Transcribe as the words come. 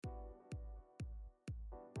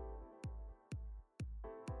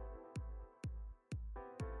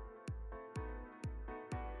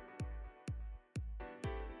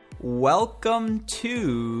Welcome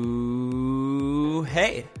to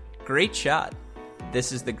Great Shot.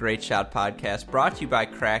 This is the Great Shot Podcast, brought to you by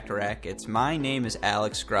Cracked Racquets. My name is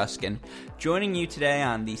Alex Gruskin, joining you today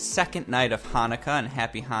on the second night of Hanukkah, and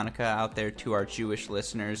happy Hanukkah out there to our Jewish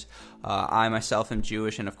listeners. I myself am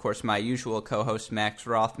Jewish, and of course my usual co-host Max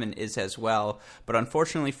Rothman is as well. But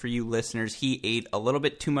unfortunately for you listeners, he ate a little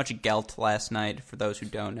bit too much gelt last night. For those who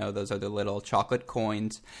don't know, those are the little chocolate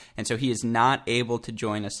coins. And so he is not able to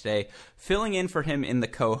join us today. Filling in for him in the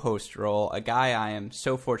co-host role, a guy I am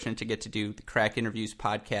so fortunate to get to do the Cracked Interviews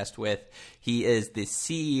podcast with. He is the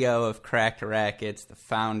CEO of Cracked Racquets, the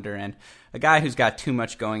founder, and a guy who's got too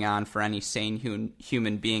much going on for any sane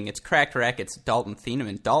human being. It's Cracked Racquets' Dalton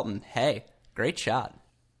Thieneman. Dalton, hey, great shot.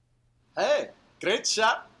 Hey, great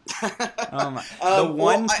shot. Time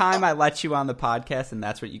I let you on the podcast, and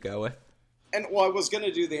that's what you go with. And I was going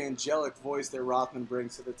to do the angelic voice that Rothman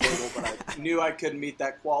brings to the table, but I knew I couldn't meet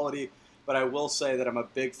that quality. But I will say that I'm a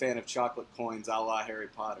big fan of chocolate coins a la Harry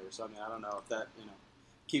Potter. So, I mean, I don't know if that,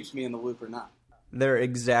 keeps me in the loop or not. They're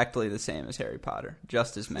exactly the same as Harry Potter,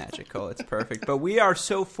 just as magical. It's perfect. But we are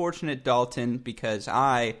so fortunate, Dalton, because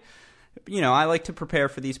I like to prepare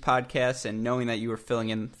for these podcasts, and knowing that you were filling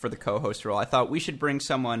in for the co-host role, I thought we should bring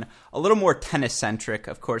someone a little more tennis-centric.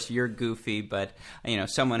 Of course, you're goofy, but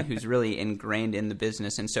someone who's really ingrained in the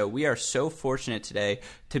business. And so we are so fortunate today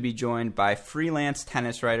to be joined by freelance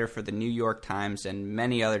tennis writer for the New York Times and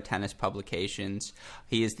many other tennis publications.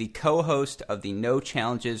 He is the co-host of the No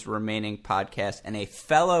Challenges Remaining podcast and a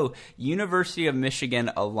fellow University of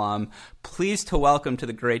Michigan alum. Pleased to welcome to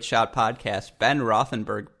the Great Shot podcast, Ben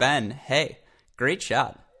Rothenberg. Ben, hey, great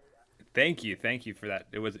shot. Thank you for that.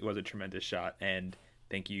 It was a tremendous shot, and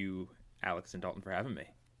thank you, Alex and Dalton, for having me.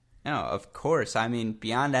 No, of course. I mean,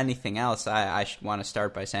 beyond anything else, I want to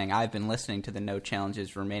start by saying I've been listening to the No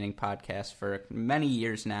Challenges Remaining podcast for many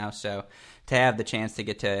years now, so to have the chance to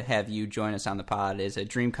get to have you join us on the pod is a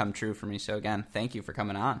dream come true for me. So again, thank you for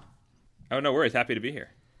coming on. Oh, no worries. Happy to be here.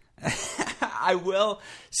 I will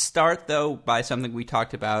start, though, by something we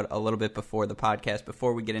talked about a little bit before the podcast,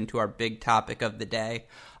 before we get into our big topic of the day.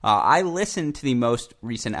 I listened to the most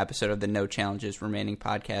recent episode of the No Challenges Remaining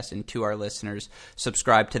podcast, and to our listeners,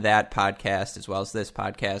 subscribe to that podcast as well as this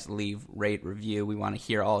podcast. Leave, rate, review. We want to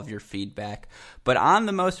hear all of your feedback. But on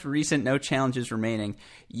the most recent No Challenges Remaining,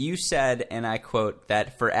 you said, and I quote,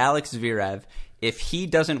 that for Alex Zverev, if he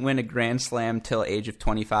doesn't win a Grand Slam till age of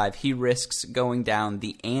 25, he risks going down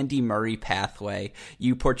the Andy Murray pathway.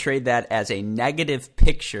 You portrayed that as a negative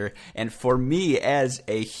picture, and for me, as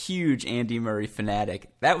a huge Andy Murray fanatic,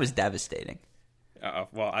 that was devastating.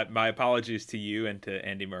 My apologies to you and to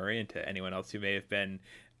Andy Murray and to anyone else who may have been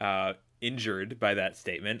injured by that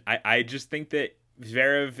statement. I just think that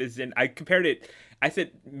Zverev is in... I compared it... I said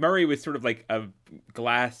Murray was sort of like a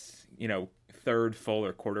glass, third full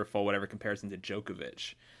or quarter full, whatever comparison to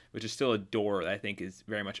Djokovic, which is still a door that I think is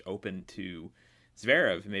very much open to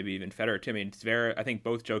Zverev, maybe even Federer too. I mean, Zverev, I think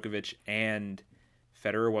both Djokovic and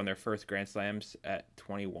Federer won their first Grand Slams at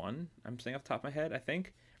 21. I'm saying off the top of my head, I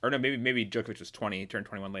think. Or no, maybe Djokovic was 20, turned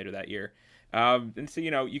 21 later that year. And so,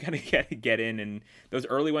 you kind of get in, and those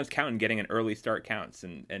early ones count, and getting an early start counts.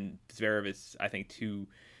 And Zverev is, I think, too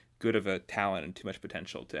good of a talent and too much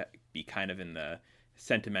potential to be kind of in the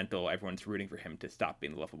sentimental, everyone's rooting for him to stop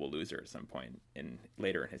being the lovable loser at some point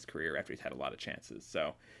later in his career after he's had a lot of chances.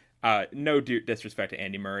 So no disrespect to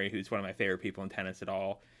Andy Murray, who's one of my favorite people in tennis at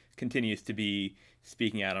all, continues to be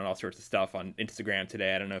speaking out on all sorts of stuff on Instagram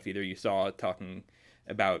today. I don't know if either of you saw it, talking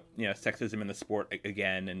about sexism in the sport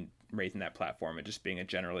again and raising that platform and just being a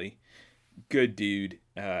generally good dude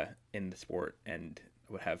in the sport, and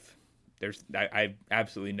I have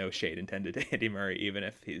absolutely no shade intended to Andy Murray, even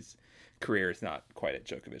if his career is not quite at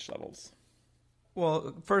Djokovic levels.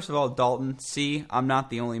 Well, first of all, Dalton, I'm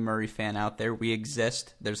not the only Murray fan out there. We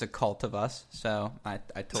exist. There's a cult of us, so I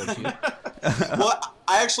told you. Well,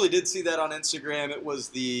 I actually did see that on Instagram. It was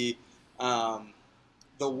the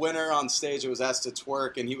winner on stage that was asked to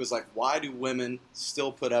twerk, and he was like, why do women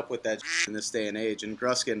still put up with that in this day and age? And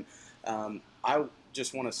Gruskin, I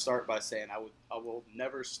just want to start by saying I will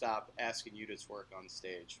never stop asking you to twerk on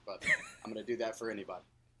stage, but I'm going to do that for anybody.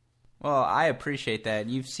 Well, I appreciate that.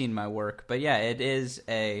 You've seen my work. But yeah, it's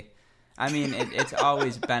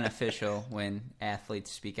always beneficial when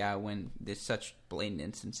athletes speak out, when there's such blatant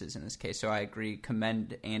instances in this case. So I agree.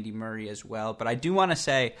 Commend Andy Murray as well. But I do want to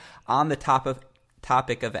say, on the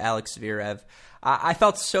topic of Alex Zverev, I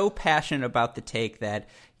felt so passionate about the take that,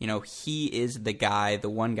 he is the guy, the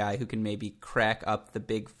one guy who can maybe crack up the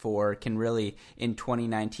big four, can really, in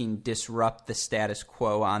 2019, disrupt the status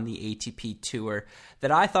quo on the ATP Tour,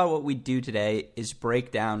 that I thought what we'd do today is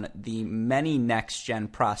break down the many next-gen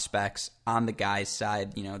prospects on the guys'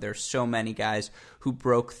 side. There's so many guys who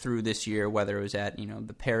broke through this year, whether it was at,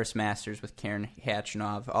 the Paris Masters with Karen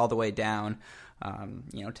Khachanov, all the way down,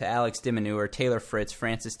 to Alex de Minaur, Taylor Fritz,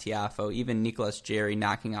 Francis Tiafoe, even Nicolas Jarry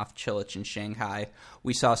knocking off Cilic in Shanghai.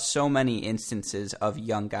 We saw so many instances of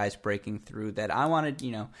young guys breaking through that I wanted,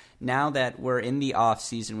 now that we're in the off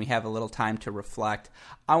season, we have a little time to reflect.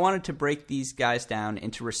 I wanted to break these guys down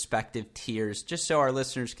into respective tiers, just so our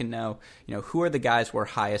listeners can know, who are the guys we're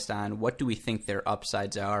highest on, what do we think their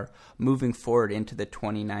upsides are moving forward into the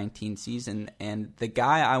 2019 season. And the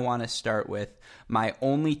guy I want to start with, my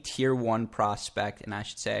only tier 1 prospect, and I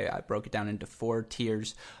should say I broke it down into 4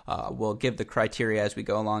 tiers. We'll give the criteria as we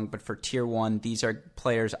go along, but for tier 1, these are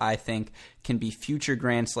players I think can be future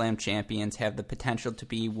Grand Slam champions, have the potential to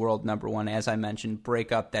be world number 1, as I mentioned,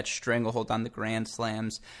 break up that stranglehold on the Grand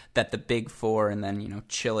Slams that the big four and then,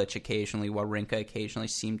 Cilic occasionally, Wawrinka occasionally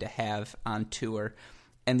seem to have on tour.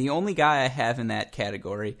 And the only guy I have in that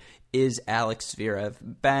category is Alex Zverev.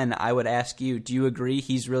 Ben, I would ask you, do you agree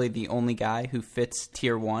he's really the only guy who fits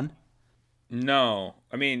tier 1? No.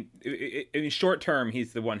 I mean, in short term,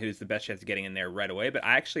 he's the one who's the best chance of getting in there right away. But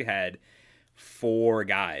I actually had 4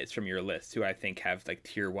 guys from your list who I think have like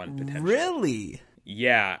tier 1 potential. Really?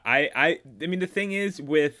 Yeah. I mean, the thing is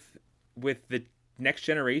with the next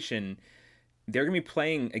generation, they're going to be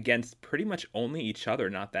playing against pretty much only each other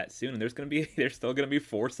not that soon. And there's still going to be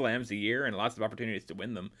 4 slams a year and lots of opportunities to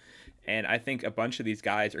win them. And I think a bunch of these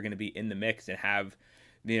guys are going to be in the mix and have,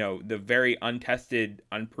 the very untested,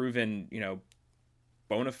 unproven,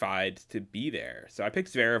 bona fides to be there. So I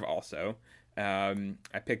picked Zverev also.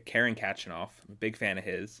 I picked Karen Khachanov. I'm a big fan of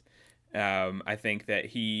his. I think that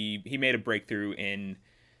he made a breakthrough in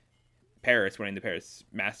Paris, winning the Paris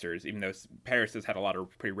Masters, even though Paris has had a lot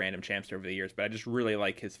of pretty random champs over the years. But I just really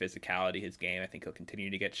like his physicality, his game. I think he'll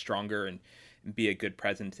continue to get stronger and be a good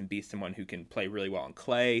presence and be someone who can play really well on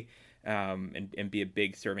clay, and be a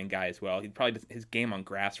big serving guy as well. He probably his game on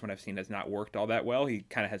grass, from what I've seen, has not worked all that well. He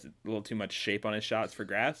kind of has a little too much shape on his shots for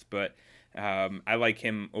grass, but I like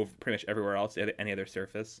him over pretty much everywhere else, any other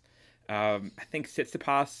surface. I think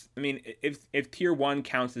Tsitsipas, I mean, if tier 1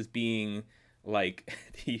 counts as being like,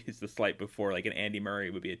 to use the slight before, like an Andy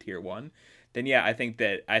Murray would be a tier 1, then yeah, I think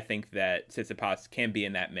that Tsitsipas can be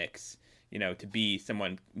in that mix, to be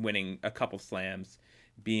someone winning a couple slams,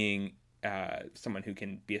 being someone who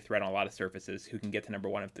can be a threat on a lot of surfaces, who can get to number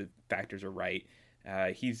 1 if the factors are right.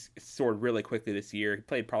 He's soared really quickly this year. He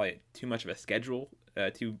played probably too much of a schedule,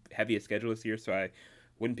 too heavy a schedule this year, so I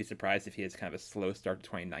wouldn't be surprised if he has kind of a slow start to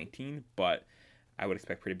 2019, but I would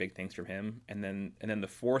expect pretty big things from him. And then the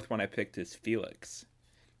 4th one I picked is Felix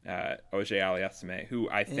Auger-Aliassime, who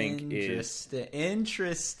I think is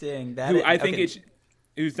interesting.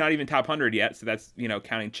 Who's not even top 100 yet, so that's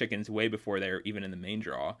counting chickens way before they're even in the main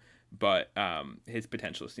draw. But his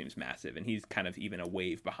potential seems massive, and he's kind of even a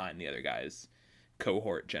wave behind the other guys,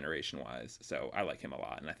 cohort generation wise. So I like him a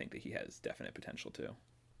lot, and I think that he has definite potential too.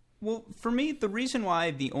 Well, for me, the reason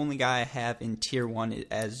why the only guy I have in tier 1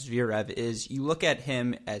 as Zverev is you look at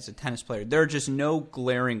him as a tennis player. There are just no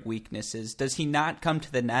glaring weaknesses. Does he not come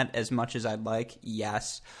to the net as much as I'd like?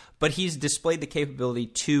 Yes. But he's displayed the capability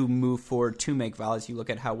to move forward, to make volleys. You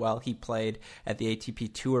look at how well he played at the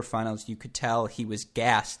ATP Tour Finals. You could tell he was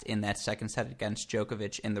gassed in that second set against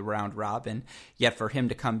Djokovic in the round robin. Yet for him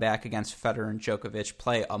to come back against Federer and Djokovic,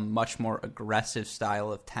 play a much more aggressive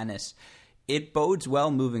style of tennis, it bodes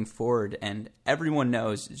well moving forward, and everyone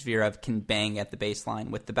knows Zverev can bang at the baseline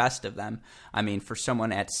with the best of them. I mean, for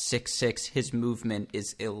someone at 6'6", his movement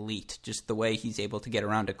is elite. Just the way he's able to get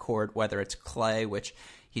around a court, whether it's clay, which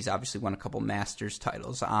he's obviously won a couple Masters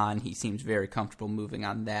titles on. He seems very comfortable moving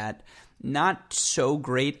on that. Not so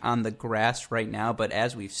great on the grass right now, but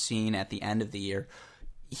as we've seen at the end of the year,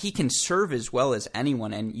 he can serve as well as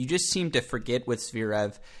anyone, and you just seem to forget with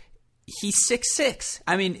Zverev, he's 6'6".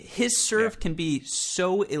 I mean, his serve can be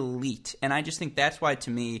so elite, and I just think that's why, to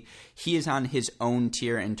me, he is on his own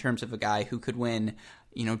tier in terms of a guy who could win,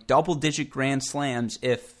 double-digit Grand Slams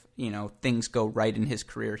if, things go right in his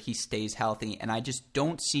career, he stays healthy, and I just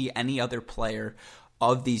don't see any other player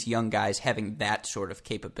of these young guys having that sort of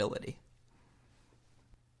capability.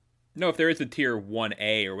 No, if there is a tier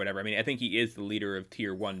 1A or whatever, I mean, I think he is the leader of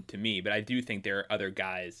tier 1 to me, but I do think there are other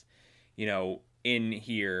guys, in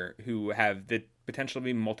here who have the potential to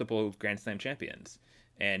be multiple Grand Slam champions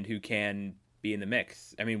and who can be in the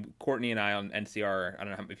mix. I mean, Courtney and I on NCR, I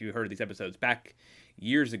don't know if you heard of these episodes, back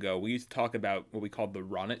years ago, we used to talk about what we called the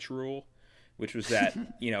Raonic rule, which was that,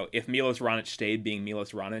 if Milos Raonic stayed being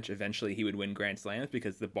Milos Raonic, eventually he would win Grand Slams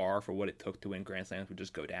because the bar for what it took to win Grand Slams would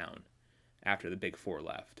just go down after the big four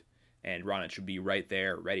left. And Raonic would be right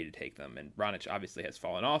there, ready to take them. And Raonic obviously has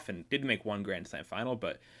fallen off and did make one Grand Slam final,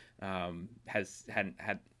 but hasn't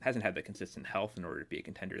had the consistent health in order to be a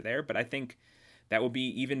contender there. But I think that will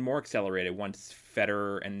be even more accelerated once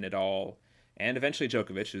Federer and Nadal and eventually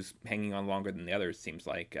Djokovic, who's hanging on longer than the others, seems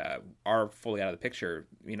like, are fully out of the picture.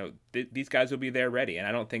 These guys will be there ready. And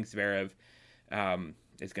I don't think Zverev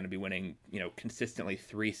is going to be winning, consistently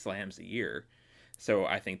 3 slams a year. So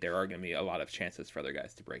I think there are going to be a lot of chances for other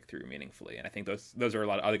guys to break through meaningfully. And I think those are a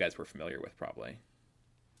lot of other guys we're familiar with probably.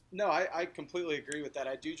 No, I completely agree with that.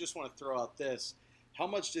 I do just want to throw out this. How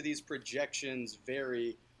much do these projections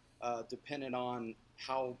vary depending on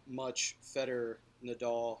how much Federer,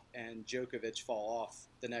 Nadal, and Djokovic fall off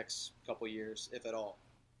the next couple years, if at all?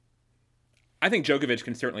 I think Djokovic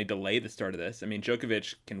can certainly delay the start of this. I mean,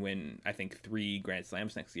 Djokovic can win, I think, 3 Grand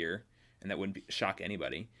Slams next year, and that wouldn't shock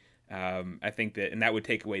anybody. I think that, and that would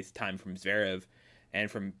take away time from Zverev and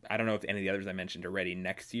from, I don't know if any of the others I mentioned are ready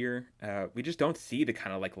next year. We just don't see the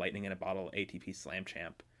kind of like lightning in a bottle ATP Slam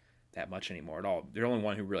champ that much anymore at all. The only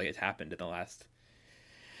one who really has happened in the last,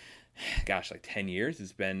 10 years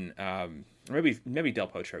has been, maybe Del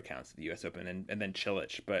Potro counts at the US Open and then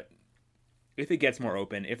Cilic. But if it gets more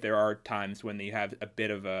open, if there are times when you have a bit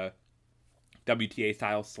of a WTA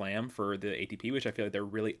style slam for the ATP, which I feel like they're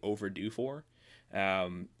really overdue for,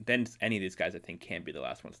 then any of these guys I think can be the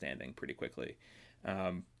last one standing pretty quickly.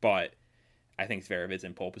 But I think Zverev is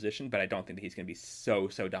in pole position, but I don't think that he's going to be so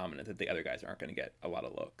dominant that the other guys aren't going to get a lot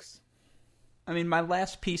of looks. I mean, my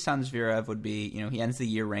last piece on Zverev would be, he ends the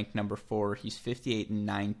year ranked number 4. He's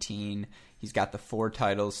 58-19. He's got the 4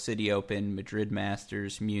 titles: City Open, Madrid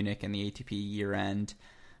Masters, Munich, and the ATP year-end.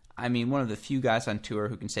 I mean, one of the few guys on tour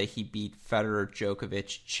who can say he beat Federer,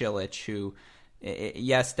 Djokovic, Cilic, who,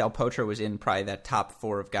 yes, Del Potro was in probably that top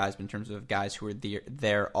 4 of guys, but in terms of guys who were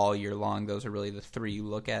there all year long, those are really the 3 you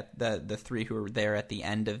look at, the 3 who were there at the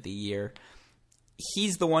end of the year.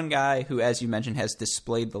 He's the one guy who, as you mentioned, has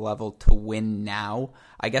displayed the level to win now.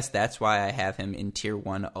 I guess that's why I have him in Tier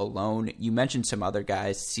 1 alone. You mentioned some other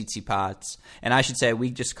guys, Tsitsipas, and I should say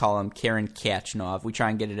we just call him Karen Khachanov. We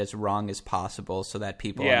try and get it as wrong as possible so that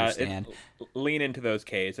people understand. Lean into those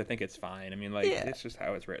Ks. I think it's fine. I mean, it's just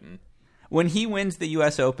how it's written. When he wins the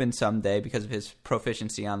U.S. Open someday because of his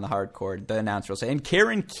proficiency on the hard court, the announcer will say, and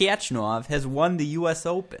Karen Khachanov has won the U.S.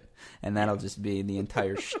 Open. And that'll just be the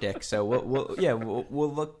entire shtick. So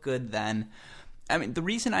we'll look good then. I mean, the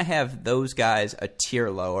reason I have those guys a tier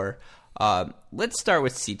lower, let's start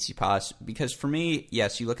with Tsitsipas, because for me,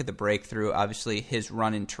 yes, you look at the breakthrough. Obviously, his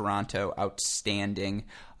run in Toronto, outstanding.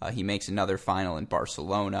 He makes another final in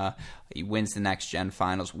Barcelona. He wins the next gen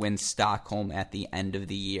finals, wins Stockholm at the end of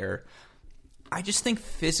the year. I just think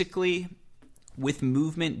physically, with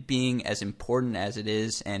movement being as important as it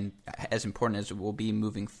is and as important as it will be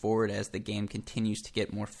moving forward as the game continues to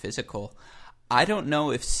get more physical, I don't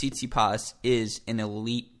know if Tsitsipas is an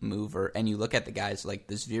elite mover. And you look at the guys like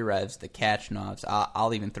the Zverevs, the Khachanovs,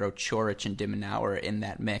 I'll even throw Coric and de Minaur in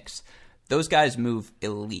that mix. Those guys move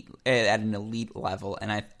elite at an elite level, and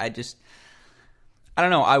I don't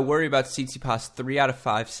know. I worry about Tsitsipas 3 out of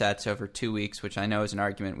 5 sets over 2 weeks, which I know is an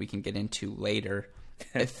argument we can get into later.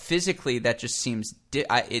 Physically, that just seems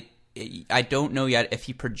I don't know yet if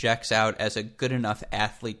he projects out as a good enough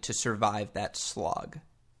athlete to survive that slog.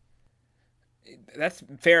 That's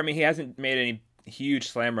fair. I mean, he hasn't made any huge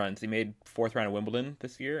slam runs. He made 4th round of Wimbledon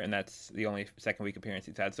this year, and that's the only second week appearance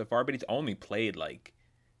he's had so far. But he's only played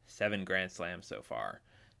 7 Grand Slams so far.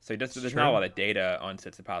 So there's not a lot of data on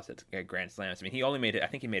Tsitsipas at Grand Slams. I mean, I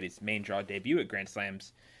think he made his main draw debut at Grand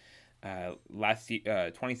Slams last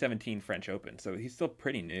 2017 French Open. So he's still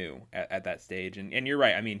pretty new at that stage. And you're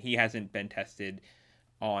right. I mean, he hasn't been tested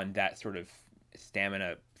on that sort of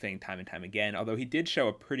stamina thing time and time again, although he did show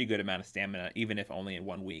a pretty good amount of stamina, even if only in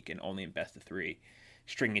 1 week and only in best of 3,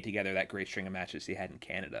 stringing together that great string of matches he had in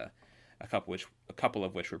Canada, a couple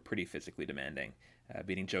of which were pretty physically demanding,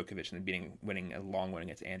 beating Djokovic and then winning a long win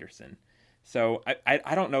against Anderson. So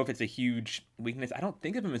I don't know if it's a huge weakness. I don't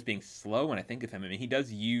think of him as being slow when I think of him. I mean, he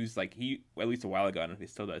does use, at least a while ago, I don't know if he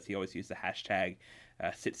still does, he always used the hashtag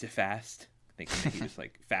 #SitsifFast, thinking that he was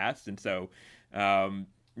fast. And so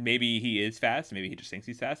maybe he is fast. Maybe he just thinks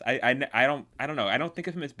he's fast. I don't know. I don't think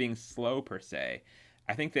of him as being slow per se.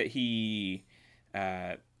 I think that he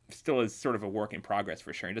still is sort of a work in progress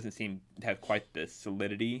for sure. He doesn't seem to have quite the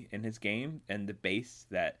solidity in his game and the base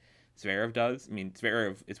that Zverev does. I mean,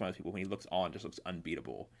 Zverev is one of those people when he looks on just looks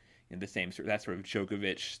unbeatable. The same that sort of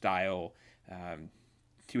Djokovic style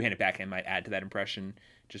two-handed backhand might add to that impression,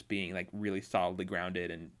 just being like really solidly grounded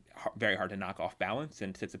and very hard to knock off balance.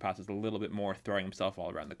 And Tsitsipas is a little bit more throwing himself all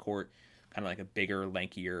around the court, kind of like a bigger,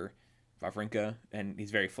 lankier Wawrinka, and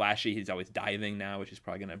he's very flashy. He's always diving now, which is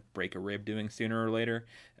probably going to break a rib doing sooner or later.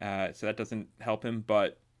 So that doesn't help him,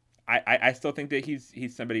 but I still think that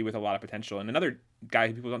he's somebody with a lot of potential, and another guy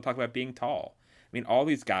who people don't talk about being tall. I mean, all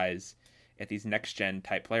these guys at these next gen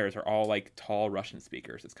type players are all like tall Russian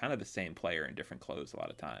speakers. It's kind of the same player in different clothes a lot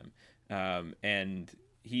of time, and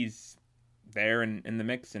he's there in the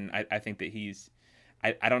mix. And I think that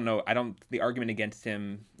I don't know. The argument against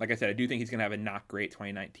him, like I said, I do think he's going to have a not great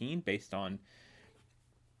 2019 based on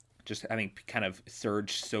just having kind of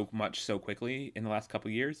surged so much so quickly in the last couple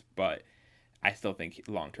of years, but I still think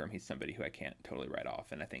long-term he's somebody who I can't totally write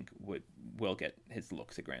off, and I think will get his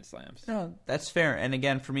looks at Grand Slams. No, that's fair. And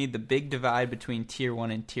again, for me, the big divide between Tier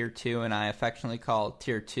 1 and Tier 2, and I affectionately call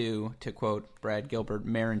Tier 2, to quote Brad Gilbert,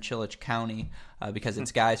 Marin Cilic County, because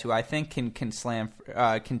it's guys who I think can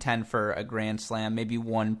contend for a Grand Slam, maybe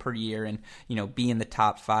one per year, and be in the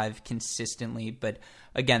top 5 consistently. But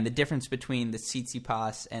again, the difference between the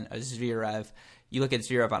Tsitsipas and a Zverev, you look at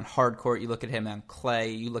Zverev on hard court, you look at him on clay,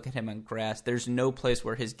 you look at him on grass. There's no place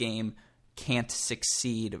where his game can't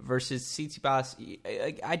succeed. Versus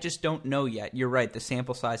Tsitsipas, I just don't know yet. You're right, the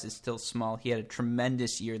sample size is still small. He had a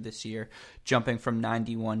tremendous year this year, jumping from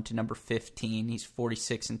 91 to number 15. He's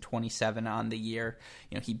 46-27 on the year.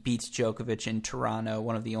 He beats Djokovic in Toronto,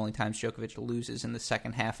 one of the only times Djokovic loses in the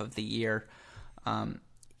second half of the year.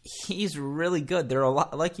 He's really good. There are a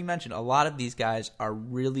lot, like you mentioned, a lot of these guys are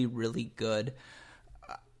really, really good.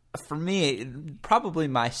 For me, probably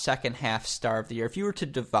my second half star of the year. If you were to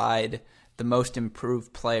divide the most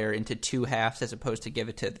improved player into two halves as opposed to give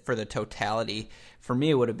it for the totality, for me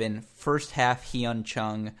it would have been first half Hyun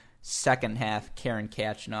Chung, second half Karen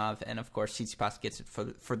Khachanov, and of course Tsitsipas gets it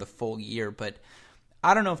for the full year. But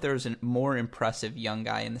I don't know if there was a more impressive young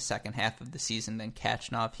guy in the second half of the season than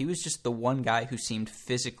Khachanov. He was just the one guy who seemed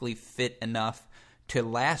physically fit enough to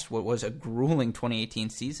last what was a grueling 2018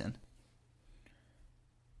 season.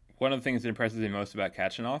 One of the things that impresses me most about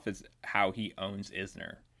Khachanov is how he owns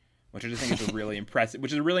Isner, which I just think is a really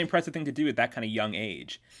impressive thing to do at that kind of young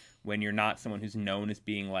age, when you're not someone who's known as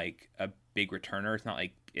being like a big returner. It's not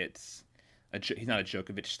like he's not a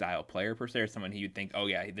Djokovic style player per se, or someone who you'd think, oh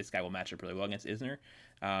yeah, this guy will match up really well against Isner.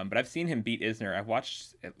 But I've seen him beat Isner. I've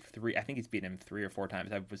watched I think he's beaten him 3 or 4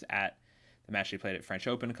 times. I was at the match he played at French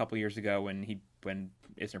Open a couple years ago when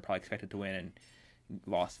Isner probably expected to win and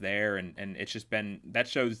lost there, and it's just been, that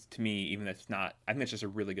shows to me, even though it's not, I think that's just a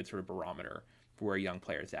really good sort of barometer for where a young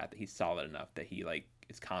player is at, that he's solid enough that he like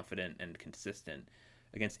is confident and consistent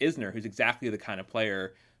against Isner, who's exactly the kind of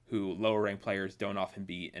player who lower ranked players don't often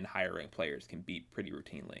beat and higher ranked players can beat pretty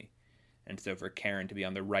routinely. And so for Karen to be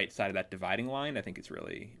on the right side of that dividing line, I think it's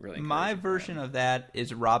really, really my version of that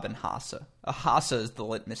is Robin Haase. Haase is the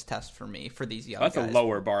litmus test for me for these young guys. That's a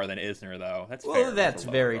lower bar than Isner, though. That's fair. That's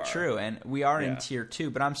very true. And we are in Tier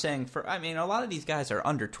 2, but I'm saying a lot of these guys are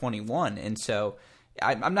under 21, and so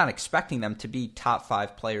I'm not expecting them to be top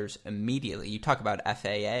 5 players immediately. You talk about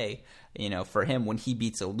FAA, for him, when he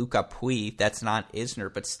beats a Luca Pouille, that's not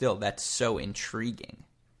Isner, but still, that's so intriguing.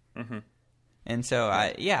 Mm-hmm. And so,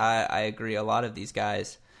 I agree. A lot of these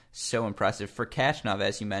guys, so impressive. For Khachanov,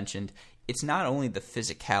 as you mentioned, it's not only the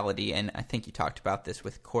physicality, and I think you talked about this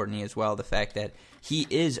with Courtney as well, the fact that he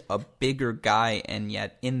is a bigger guy, and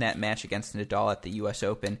yet in that match against Nadal at the U.S.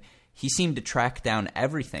 Open, he seemed to track down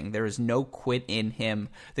everything. There is no quit in him.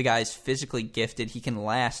 The guy's physically gifted. He can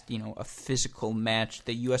last, a physical match.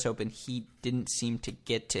 The U.S. Open heat didn't seem to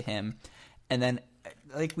get to him. And then,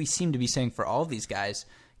 like we seem to be saying for all of these guys,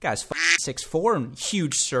 6'4",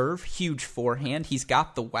 huge serve, huge forehand. He's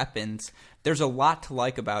got the weapons. There's a lot to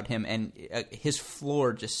like about him, and his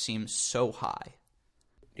floor just seems so high.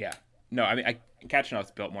 Yeah. No, I mean, Khachanov's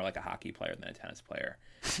built more like a hockey player than a tennis player.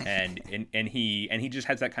 and he just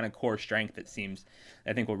has that kind of core strength that seems,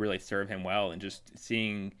 I think, will really serve him well. And just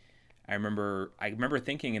seeing, I remember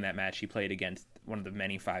thinking in that match he played against one of the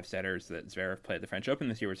many 5-setters that Zverev played at the French Open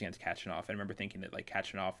this year was against Khachanov. I remember thinking that like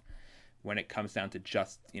Khachanov, when it comes down to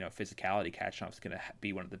just physicality, Khachanov's going to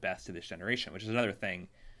be one of the best of this generation, which is another thing.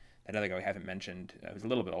 Another guy we haven't mentioned, who's a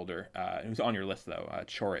little bit older, who's on your list though,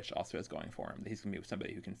 Coric also has going for him. He's going to be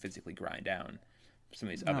somebody who can physically grind down some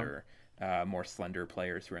of these other more slender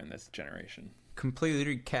players who are in this generation. Completely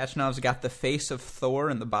agree. Khachanov's got the face of Thor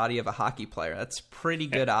and the body of a hockey player. That's pretty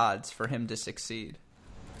good odds for him to succeed.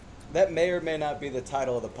 That may or may not be the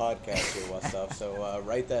title of the podcast here, Westhoff, so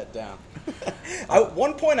write that down.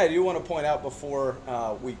 One point I do want to point out before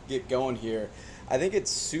we get going here, I think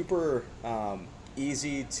it's super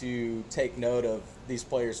easy to take note of these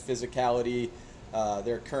players' physicality,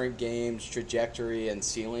 their current games, trajectory, and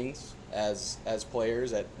ceilings as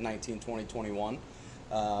players at 19, 20, 21.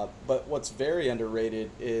 But what's very underrated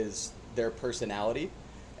is their personality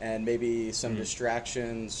and maybe some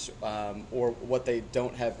distractions or what they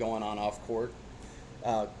don't have going on off court.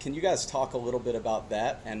 Can you guys talk a little bit about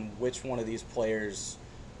that and which one of these players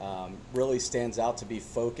really stands out to be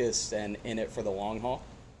focused and in it for the long haul?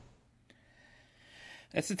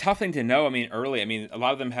 That's a tough thing to know. A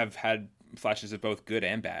lot of them have had flashes of both good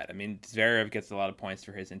and bad. Zverev gets a lot of points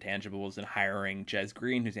for his intangibles and hiring Jez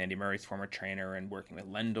Green, who's Andy Murray's former trainer, and working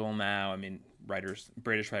with Lendl now.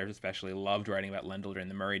 British writers especially loved writing about Lendl during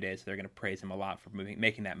the Murray days, so they're going to praise him a lot for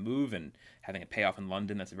making that move and having it pay off in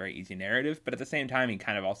London. That's a very easy narrative. But at the same time, he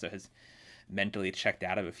kind of also has mentally checked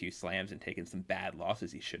out of a few slams and taken some bad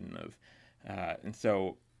losses he shouldn't have. And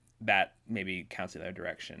so that maybe counts in the other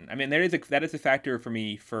direction. That is a factor for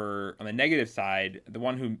me. For on the negative side, the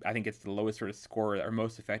one who I think gets the lowest sort of score or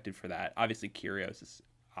most affected for that, obviously Kyrgios is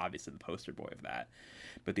obviously the poster boy of that.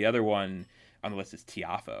 But the other one on the list is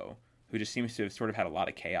Tiafoe, who just seems to have sort of had a lot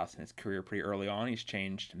of chaos in his career pretty early on. He's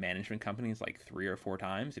changed management companies like 3 or 4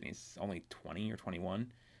 times, and he's only 20 or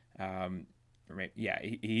 21.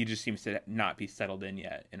 He just seems to not be settled in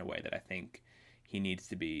yet in a way that I think he needs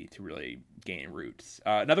to be to really gain roots.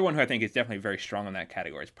 Another one who I think is definitely very strong in that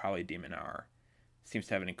category is probably de Minaur. Seems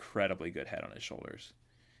to have an incredibly good head on his shoulders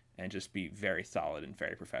and just be very solid and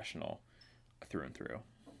very professional through and through.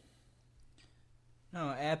 No,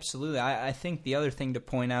 absolutely. I think the other thing to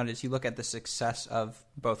point out is you look at the success of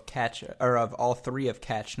of all three of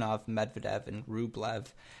Khachanov, Medvedev, and Rublev.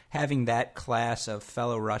 Having that class of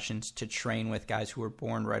fellow Russians to train with, guys who were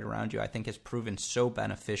born right around you, I think has proven so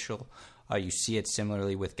beneficial. You see it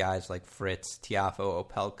similarly with guys like Fritz, Tiafoe,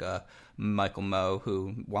 Opelka, Michael Mmoh,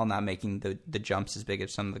 who, while not making the jumps as big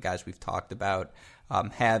as some of the guys we've talked about,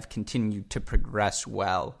 have continued to progress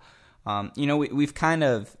well. We've kind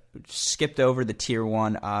of skipped over the Tier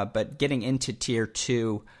 1, but getting into Tier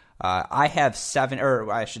 2, I have 7, or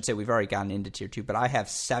I should say we've already gotten into Tier 2, but I have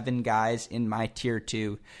 7 guys in my Tier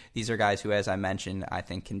 2. These are guys who, as I mentioned, I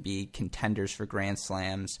think can be contenders for Grand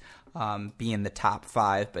Slams, be in the top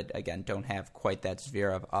 5, but again, don't have quite that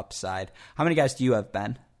Zverev upside. How many guys do you have,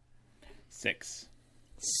 Ben? 6.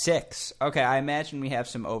 6. Okay, I imagine we have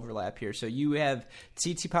some overlap here. So you have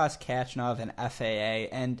Tsitsipas, Khachanov, and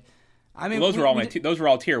FAA, and those were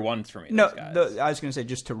all Tier 1s for me. No, guys. I was going to say,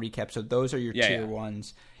 just to recap, so those are your Tier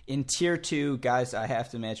 1s. In Tier 2, guys, I have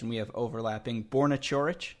to imagine we have overlapping. Borna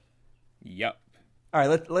Coric? Yep. All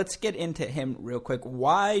right, let's get into him real quick.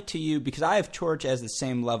 Why to you? Because I have Coric as the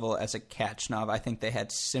same level as a Khachanov. I think they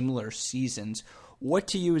had similar seasons. What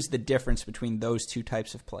to you is the difference between those two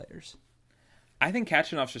types of players? I think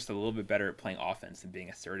Khachanov's just a little bit better at playing offense and being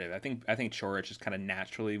assertive. I think Coric is kind of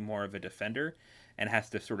naturally more of a defender and has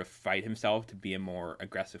to sort of fight himself to be a more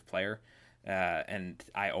aggressive player. And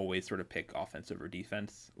I always sort of pick offense over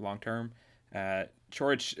defense long term.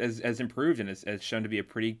 Coric has improved and has shown to be a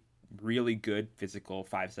really good physical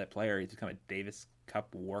 5-set player. He's become a Davis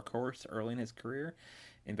Cup workhorse early in his career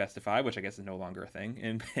in Best of 5, which I guess is no longer a thing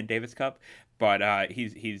in Davis Cup. But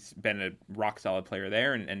he's been a rock solid player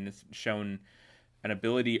there and has shown an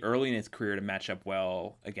ability early in his career to match up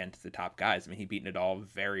well against the top guys. He beat Nadal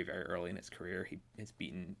very, very early in his career. He has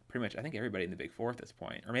beaten pretty much, I think, everybody in the Big Four at this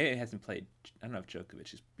point. Or maybe he hasn't played, I don't know if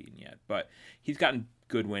Djokovic has beaten yet. But he's gotten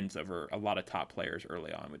good wins over a lot of top players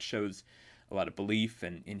early on, which shows a lot of belief,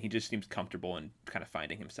 and he just seems comfortable in kind of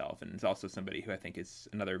finding himself. And is also somebody who I think is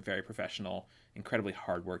another very professional, incredibly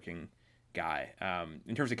hardworking guy.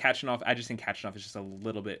 In terms of Khachanov, I just think Khachanov is just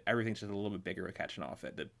everything's just a little bit bigger with Khachanov.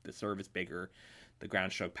 The serve is bigger. The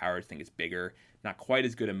ground stroke power thing is bigger. Not quite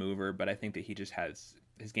as good a mover, but I think that he just has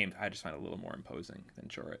his game. I just find a little more imposing than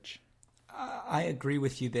Coric. I agree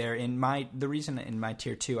with you there. The reason in my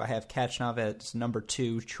Tier 2 I have Khachanov as number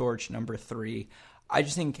 2, Coric number 3. I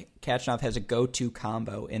just think Khachanov has a go-to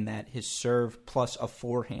combo in that his serve plus a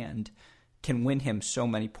forehand can win him so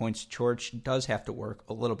many points. Coric does have to work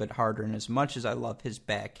a little bit harder, and as much as I love his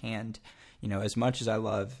backhand, as much as I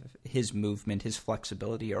love his movement, his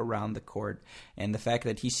flexibility around the court, and the fact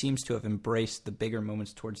that he seems to have embraced the bigger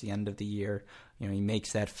moments towards the end of the year. He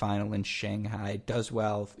makes that final in Shanghai, does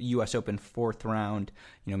well, U.S. Open 4th round,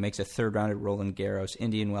 makes a 3rd round at Roland Garros,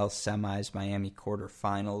 Indian Wells semis, Miami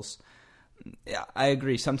quarterfinals. Yeah, I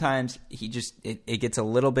agree. Sometimes it gets a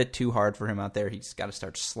little bit too hard for him out there. He's got to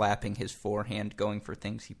start slapping his forehand, going for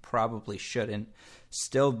things he probably shouldn't.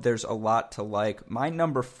 Still, there's a lot to like. My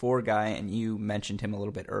number 4 guy, and you mentioned him a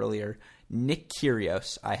little bit earlier, Nick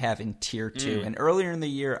Kyrgios, I have in tier 2. And earlier in the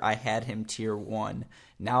year, I had him tier 1.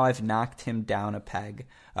 Now I've knocked him down a peg.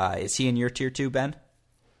 Is he in your tier 2, Ben?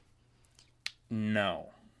 No.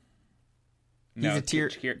 He's a tier...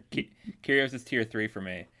 Kyrgios is tier 3 for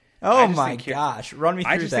me. Oh my gosh. Run me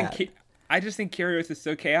through that. I just think Kyrgios is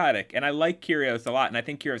so chaotic. And I like Kyrgios a lot. And I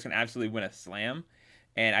think Kyrgios can absolutely win a slam.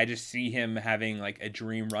 And I just see him having like a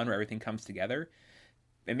dream run where everything comes together.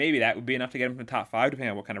 And maybe that would be enough to get him to the top 5,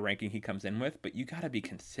 depending on what kind of ranking he comes in with. But you got to be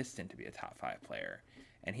consistent to be a top 5 player.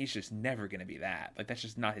 And he's just never going to be that. Like, that's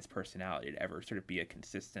just not his personality to ever sort of be a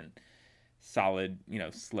consistent, solid,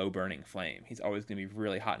 slow burning flame. He's always going to be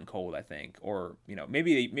really hot and cold, I think. Or,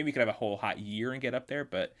 maybe he could have a whole hot year and get up there.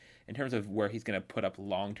 But in terms of where he's going to put up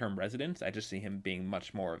long-term residence, I just see him being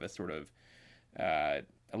much more of a sort of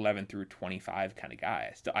 11 through 25 kind of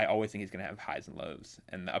guy. I always think he's going to have highs and lows.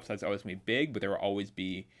 And the upside's always going to be big, but there will always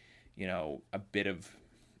be, a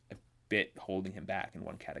bit holding him back in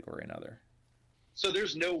one category or another. So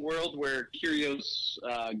there's no world where Kyrgios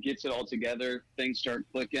gets it all together, things start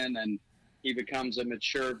clicking, and he becomes a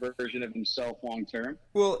mature version of himself long term?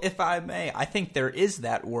 Well, if I may, I think there is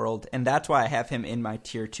that world, and that's why I have him in my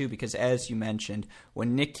tier 2, because as you mentioned,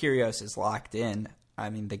 when Nick Kyrgios is locked in, I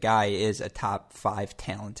mean, the guy is a top 5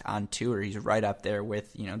 talent on tour. He's right up there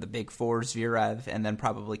with, the big 4, Zverev, and then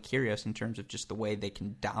probably Kyrgios in terms of just the way they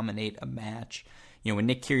can dominate a match. When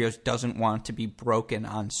Nick Kyrgios doesn't want to be broken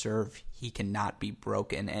on serve, he cannot be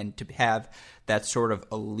broken. And to have that sort of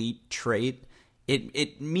elite trait,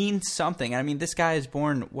 it means something. I mean, this guy is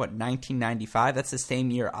born, 1995? That's the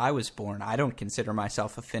same year I was born. I don't consider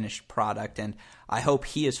myself a finished product, and I hope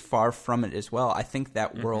he is far from it as well. I think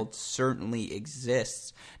that world certainly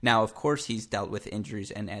exists. Now, of course, he's dealt with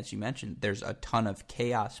injuries, and as you mentioned, there's a ton of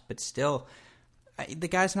chaos, but still, the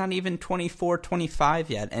guy's not even 24, 25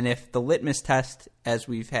 yet. And if the litmus test, as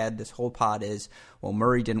we've had this whole pod, is, well,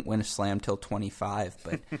 Murray didn't win a slam till 25,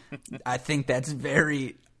 but I think that's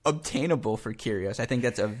very obtainable for Kyrgios. I think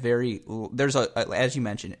that's there's as you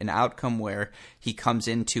mentioned, an outcome where he comes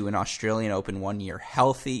into an Australian Open 1 year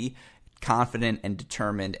healthy, confident, and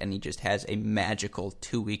determined, and he just has a magical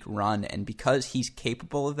 2-week run. And because he's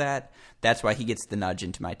capable of that, that's why he gets the nudge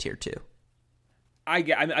into my tier 2. Like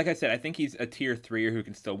I said, I think he's a tier 3er who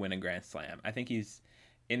can still win a Grand Slam. I think he's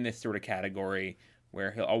in this sort of category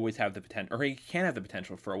where he'll always have the potential, or he can have the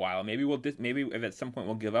potential for a while. Maybe if at some point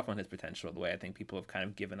we'll give up on his potential, the way I think people have kind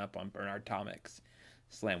of given up on Bernard Tomic's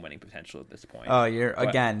slam winning potential at this point. Oh,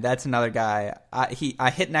 again, that's another guy. I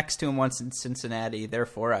hit next to him once in Cincinnati,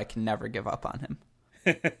 therefore I can never give up on him.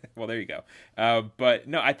 Well, there you go. But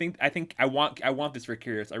no, I think I want this for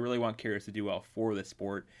Kyrgios. I really want Kyrgios to do well for the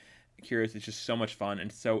sport. Kyrgios is just so much fun,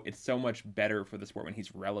 and it's so much better for the sport when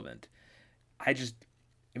he's relevant.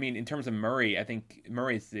 I mean, in terms of Murray, I think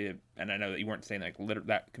Murray's and I know that you weren't saying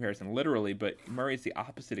that comparison literally, but Murray's the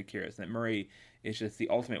opposite of Kyrgios. That Murray is just the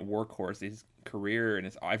ultimate workhorse. His career and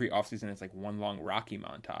every offseason is like one long Rocky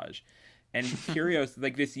montage. And Kyrgios,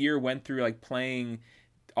 this year went through playing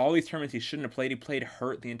all these tournaments he shouldn't have played. He played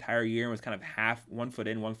hurt the entire year and was kind of half 1 foot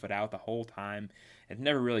in, 1 foot out the whole time. And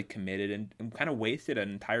never really committed and kind of wasted an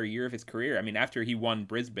entire year of his career. I mean, after he won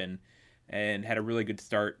Brisbane and had a really good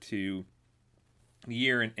start to the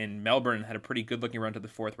year in Melbourne, had a pretty good-looking run to the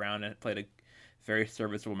 4th round and played a very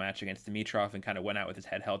serviceable match against Dimitrov and kind of went out with his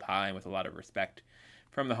head held high and with a lot of respect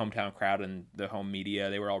from the hometown crowd and the home media.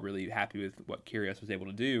 They were all really happy with what Kyrgios was able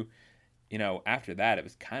to do. After that, it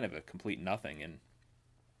was kind of a complete nothing, and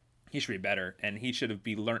he should be better, and he should have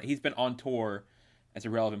he's been on tour as a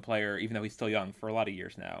relevant player, even though he's still young, for a lot of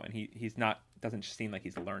years now, and he's not doesn't seem like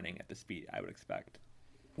he's learning at the speed I would expect.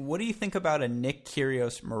 What do you think about a Nick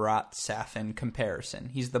Kyrgios Marat Safin comparison?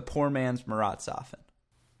 He's the poor man's Marat Safin.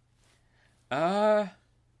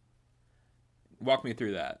 Walk me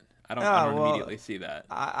through that. I don't immediately see that.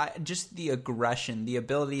 Just the aggression, the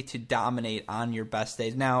ability to dominate on your best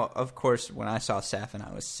days. Now, of course, when I saw Safin,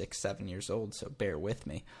 I was 6-7 years old, so bear with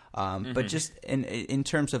me. But just in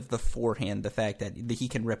terms of the forehand, the fact that he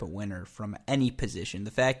can rip a winner from any position,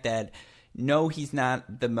 the fact that no, he's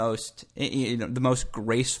not the most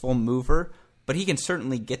graceful mover, but he can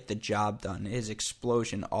certainly get the job done. His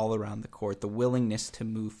explosion all around the court, the willingness to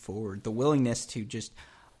move forward, the willingness to just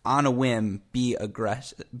on a whim be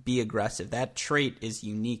aggressive. That trait is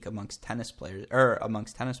unique amongst tennis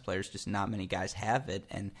players. Just not many guys have it,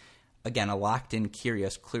 and again, a locked-in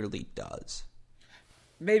Kyrgios clearly does.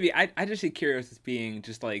 Maybe. I just see Kyrgios as being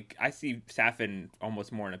just like, I see Safin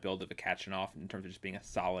almost more in a build of a Khachanov in terms of just being a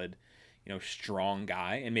solid, strong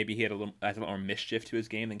guy, and maybe he has a little more mischief to his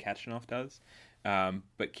game than Khachanov does.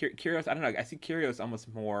 But Kyrgios, I don't know. I see Kyrgios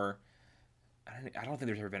almost more. I don't think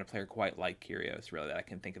there's ever been a player quite like Kyrgios, really, that I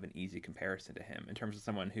can think of an easy comparison to him in terms of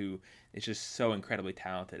someone who is just so incredibly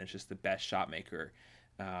talented and is just the best shot maker.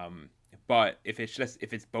 But if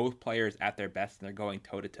it's both players at their best and they're going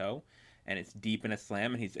toe to toe, and it's deep in a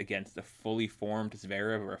slam, and he's against a fully formed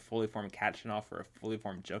Zverev or a fully formed Khachanov or a fully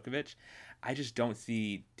formed Djokovic, I just don't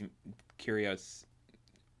see Kyrgios,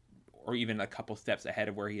 or even a couple steps ahead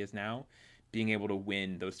of where he is now, being able to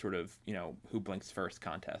win those sort of, who blinks first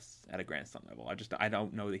contests at a Grand Slam level. I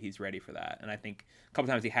don't know that he's ready for that. And I think a couple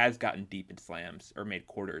times he has gotten deep in slams or made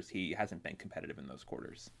quarters. He hasn't been competitive in those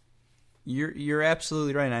quarters. You're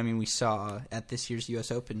absolutely right. I mean, we saw at this year's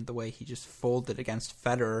U.S. Open the way he just folded against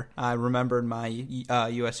Federer. I remember in my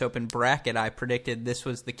U.S. Open bracket, I predicted this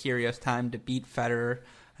was the Kyrgios time to beat Federer.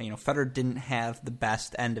 Federer didn't have the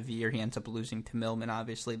best end of the year. He ends up losing to Millman,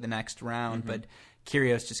 obviously, the next round. But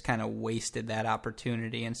Kyrgios just kind of wasted that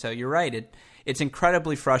opportunity. And so you're right. It's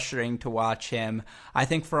incredibly frustrating to watch him. I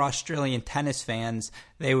think for Australian tennis fans,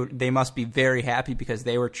 they must be very happy because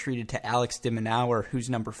they were treated to Alex de Minaur, who's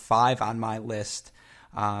number 5 on my list.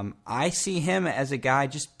 I see him as a guy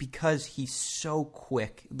just because he's so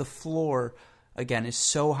quick. The floor, again, is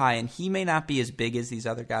so high, and he may not be as big as these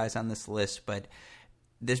other guys on this list, but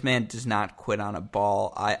this man does not quit on a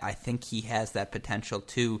ball. I think he has that potential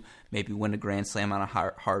to maybe win a Grand Slam on a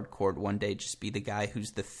hard court one day, just be the guy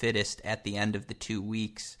who's the fittest at the end of the 2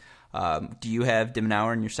 weeks. Do you have de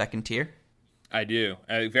Minaur in your second tier? I do,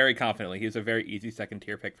 very confidently. He's a very easy second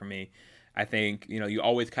tier pick for me. I think, you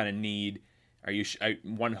always kind of need,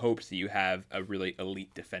 one hopes that you have a really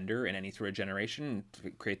elite defender in any sort of generation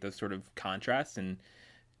to create those sort of contrasts, and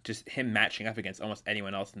just him matching up against almost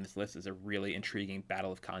anyone else in this list is a really intriguing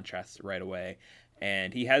battle of contrasts right away.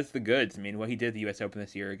 And he has the goods. I mean, what he did at the U.S. Open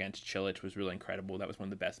this year against Cilic was really incredible. That was one of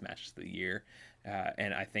the best matches of the year.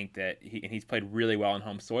 And I think that he's played really well on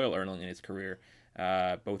home soil early in his career,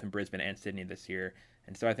 both in Brisbane and Sydney this year.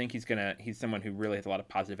 And so I think he's someone who really has a lot of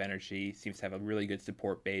positive energy, seems to have a really good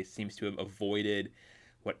support base, seems to have avoided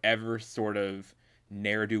whatever sort of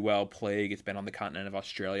ne'er-do-well plague it's been on the continent of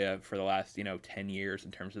Australia for the last 10 years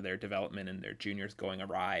in terms of their development and their juniors going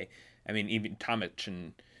awry. I mean, even Tomic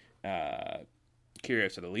and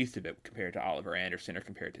Kyrgios are the least of it compared to Oliver Anderson or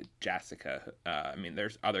compared to Jessica. I mean,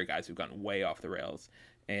 there's other guys who've gone way off the rails,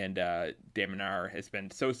 and de Minaur has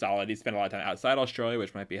been so solid. He's spent a lot of time outside Australia,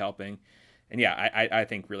 which might be helping. And yeah, I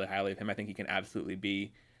think really highly of him. I think he can absolutely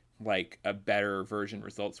be like a better version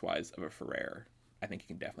results-wise of a Ferrer. I think he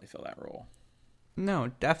can definitely fill that role.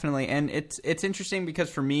 No, definitely. And it's interesting because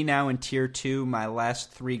for me now in Tier 2, my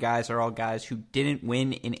last 3 guys are all guys who didn't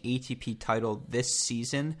win an ATP title this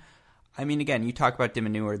season. I mean, again, you talk about de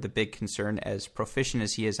Minaur, the big concern, as proficient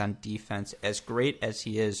as he is on defense, as great as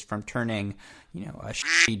he is from turning, a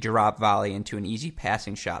shitty drop volley into an easy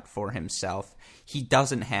passing shot for himself. He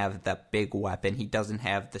doesn't have that big weapon. He doesn't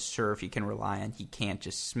have the serve he can rely on. He can't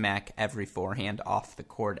just smack every forehand off the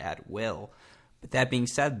court at will. But that being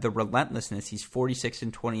said, the relentlessness, he's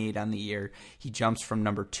 46-28 on the year. He jumps from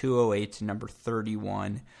number 208 to number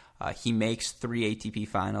 31. He makes 3 ATP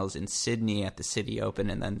finals in Sydney at the City Open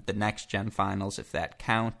and then the next gen finals, if that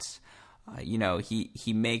counts.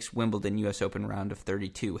 He makes Wimbledon US Open round of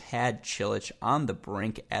 32, had Cilic on the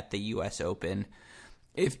brink at the US Open.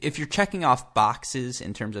 If you're checking off boxes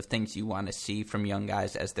in terms of things you want to see from young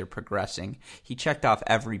guys as they're progressing, he checked off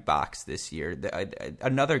every box this year.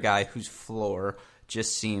 Another guy whose floor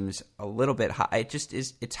just seems a little bit high.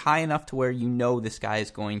 It's high enough to where this guy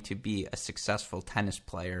is going to be a successful tennis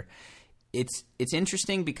player. It's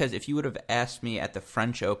interesting because if you would have asked me at the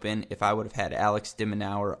French Open if I would have had Alex de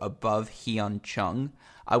Minaur above Hyun Chung,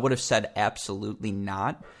 I would have said absolutely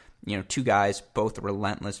not. 2 guys, both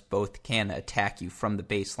relentless, both can attack you from the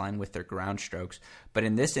baseline with their ground strokes. But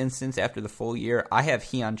in this instance, after the full year, I have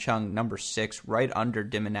Hyun Chung number 6, right under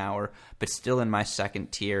de Minaur, but still in my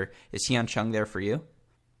second tier. Is Hyun Chung there for you?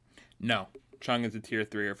 No. Chung is a tier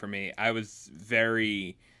 3er for me. I was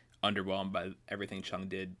very underwhelmed by everything Chung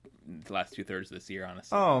did the last 2/3 of this year,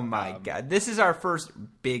 honestly. Oh my God. This is our first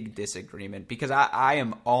big disagreement because I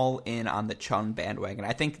am all in on the Chung bandwagon.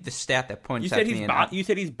 I think the stat that points out to me... You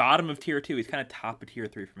said he's bottom of tier 2. He's kind of top of tier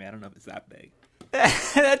 3 for me. I don't know if it's that big.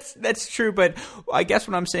 That's true, but I guess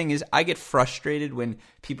what I'm saying is I get frustrated when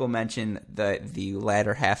people mention the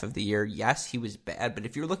latter half of the year. Yes, he was bad, but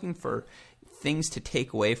if you're looking for things to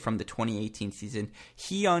take away from the 2018 season.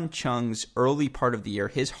 Hyun Chung's early part of the year,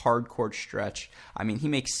 his hard court stretch, I mean, he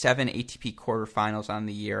makes 7 ATP quarterfinals on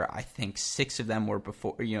the year. I think 6 of them were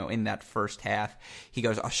before, in that first half. He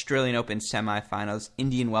goes Australian Open semifinals,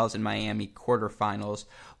 Indian Wells and Miami quarterfinals,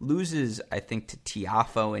 loses, I think, to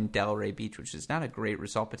Tiafoe in Delray Beach, which is not a great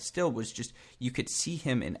result, but still was just, you could see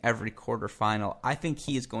him in every quarterfinal. I think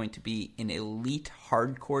he is going to be an elite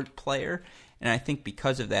hard court player. And I think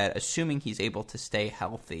because of that, assuming he's able to stay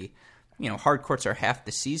healthy, hard courts are half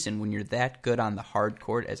the season. When you're that good on the hard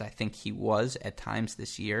court, as I think he was at times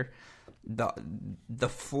this year, the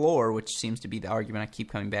floor, which seems to be the argument I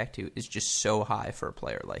keep coming back to, is just so high for a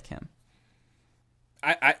player like him.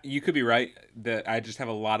 You could be right. I just have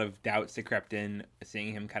a lot of doubts that crept in,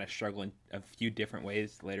 seeing him kind of struggle in a few different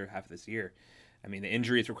ways later half of this year. I mean, the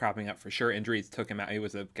injuries were cropping up for sure. Injuries took him out. It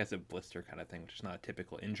was, a blister kind of thing, which is not a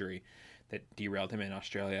typical injury that derailed him in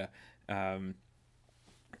Australia. I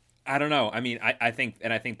don't know. I mean, I think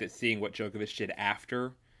that seeing what Djokovic did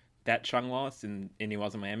after that Chung loss in Indian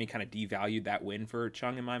Wells and Miami kind of devalued that win for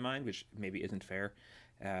Chung in my mind, which maybe isn't fair.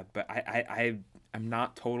 But I'm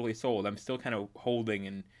not totally sold. I'm still kind of holding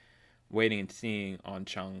and waiting and seeing on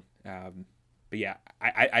Chung. But yeah,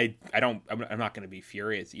 I'm not going to be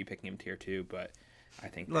furious at you picking him tier 2, but I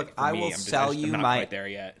think I'm not quite there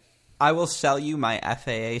yet. I will sell you my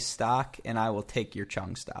FAA stock, and I will take your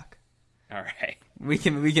Chung stock. All right, we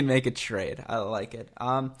can make a trade. I like it.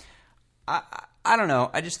 I don't know.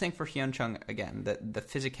 I just think for Hyun Chung, again, the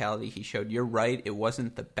physicality he showed, you're right, it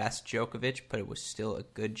wasn't the best Djokovic, but it was still a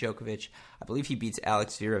good Djokovic. I believe he beats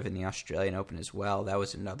Alex Zverev in the Australian Open as well. That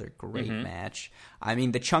was another great match. I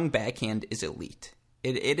mean, the Chung backhand is elite.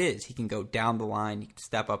 It is. He can go down the line. He can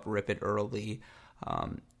step up, rip it early.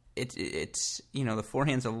 It's the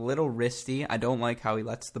forehand's a little wristy. I don't like how he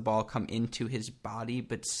lets the ball come into his body,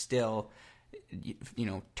 but still,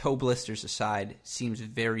 toe blisters aside, seems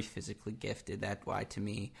very physically gifted. That's why, to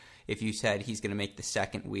me, if you said he's going to make the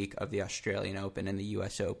second week of the Australian Open and the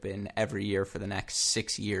U.S. Open every year for the next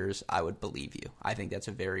 6 years, I would believe you. I think that's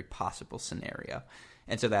a very possible scenario.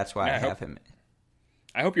 And so that's why I have him.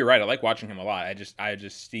 I hope you're right. I like watching him a lot. I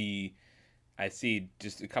see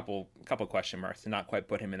just a couple question marks to not quite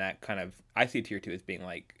put him in that kind of. I see tier 2 as being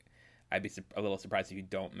like, I'd be a little surprised if you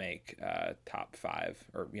don't make top 5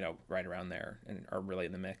 or right around there and are really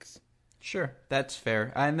in the mix. Sure, that's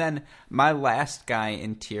fair. And then my last guy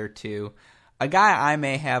in tier 2, a guy I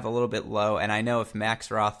may have a little bit low, and I know if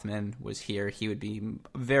Max Rothman was here, he would be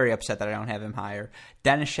very upset that I don't have him higher.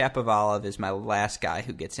 Denis Shapovalov is my last guy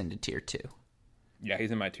who gets into tier 2. Yeah,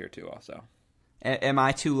 he's in my tier 2 also. Am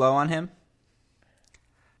I too low on him?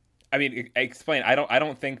 I mean, explain. I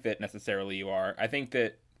don't think that necessarily you are. I think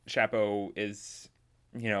that Shapo is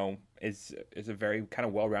a very kind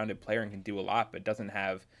of well-rounded player and can do a lot, but doesn't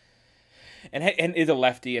have and is a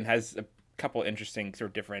lefty and has a couple interesting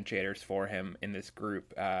sort of differentiators for him in this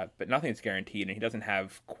group. But nothing's guaranteed, and he doesn't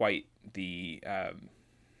have quite the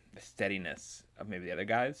steadiness of maybe the other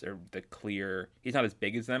guys or the clear. He's not as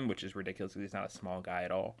big as them, which is ridiculous because he's not a small guy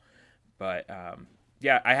at all. But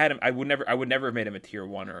yeah, I had him. I would never have made him a tier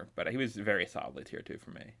 1er, but he was very solidly tier 2 for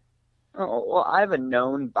me. Oh, well, I have a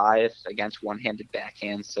known bias against one-handed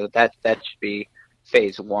backhands, so that should be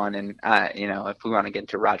phase 1. And if we want to get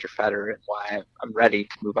into Roger Federer and why I'm ready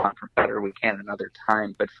to move on from Federer, we can another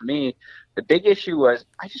time. But for me, the big issue was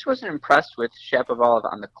I just wasn't impressed with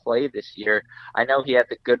Shapovalov on the clay this year. I know he had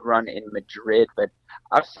the good run in Madrid, but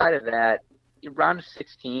outside of that, round of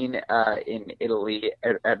 16 in Italy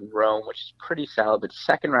at Rome, which is pretty solid, but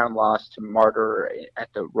second round loss to Martyr at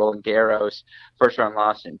the Roland Garros, first round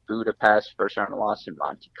loss in Budapest, first round loss in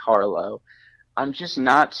Monte Carlo. I'm just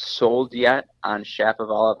not sold yet on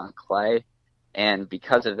Shapovalov on clay, and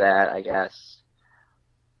because of that, I guess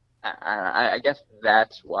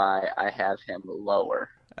that's why I have him lower.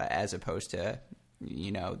 As opposed to,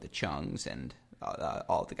 the Chungs and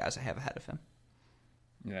all the guys I have ahead of him.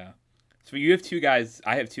 Yeah. So you have 2 guys.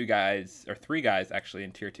 I have 2 guys, or 3 guys actually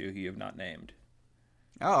in tier 2 who you have not named.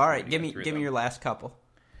 Oh, all right. Give me your last couple.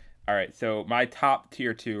 All right. So my top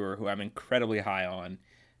tier 2 are who I'm incredibly high on,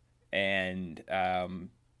 and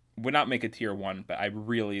would not make a tier 1, but I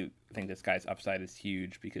really think this guy's upside is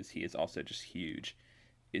huge because he is also just huge.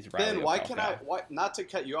 Is Riley Ben, why not to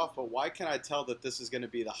cut you off, but why can I tell that this is going to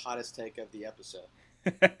be the hottest take of the episode?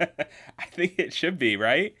 I think it should be,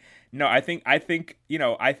 right? No, I think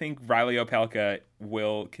Riley Opelka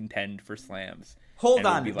will contend for slams. Hold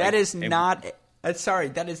on, that is not.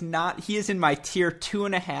 He is in my tier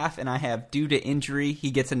 2.5, and I have, due to injury, he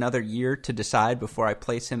gets another year to decide before I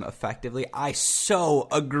place him effectively. I so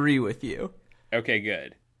agree with you. Okay,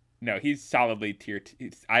 good. No, he's solidly tier.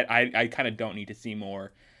 I kind of don't need to see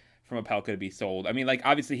more from Opelka to be sold. I mean, like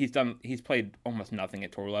obviously he's played almost nothing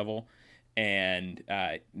at tour level, and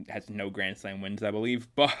has no Grand Slam wins, I believe.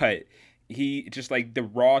 But he just like the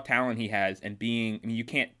raw talent he has, and being, I mean, you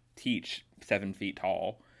can't teach 7 feet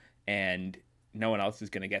tall, and no one else is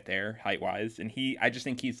going to get there height wise. And I just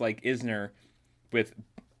think he's like Isner with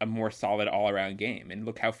a more solid all around game. And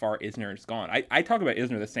look how far Isner has gone. I talk about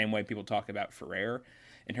Isner the same way people talk about Ferrer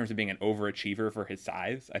in terms of being an overachiever for his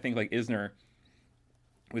size. I think like Isner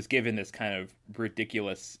was given this kind of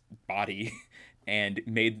ridiculous body and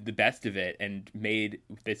made the best of it and made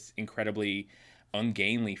this incredibly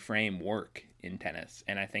ungainly frame work in tennis.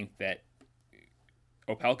 And I think that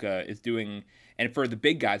Opelka is doing, and for the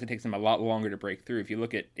big guys, it takes them a lot longer to break through. If you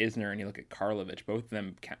look at Isner and you look at Karlovic, both of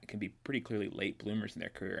them can be pretty clearly late bloomers in their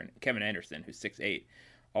career. And Kevin Anderson, who's 6'8",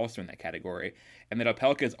 also in that category. And that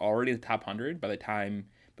Opelka is already the top 100 by the time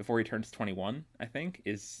before he turns 21, I think,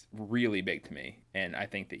 is really big to me. And I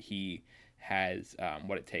think that he has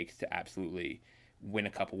what it takes to absolutely win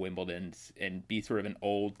a couple Wimbledons and be sort of an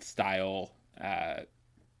old style,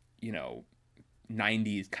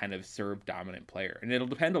 90s kind of serve dominant player. And it'll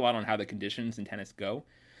depend a lot on how the conditions in tennis go,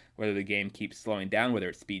 whether the game keeps slowing down, whether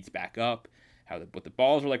it speeds back up, what the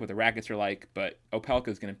balls are like, what the rackets are like. But Opelka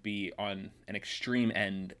is going to be on an extreme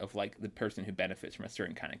end of like the person who benefits from a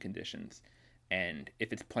certain kind of conditions. And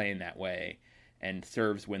if it's playing that way and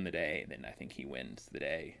serves win the day, then I think he wins the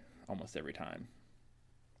day almost every time.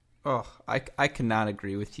 Oh, I cannot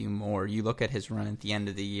agree with you more. You look at his run at the end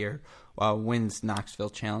of the year, wins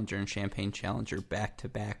Knoxville Challenger and Champaign Challenger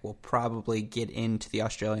back-to-back, will probably get into the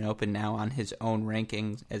Australian Open now on his own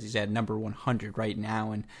rankings, as he's at number 100 right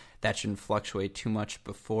now, and that shouldn't fluctuate too much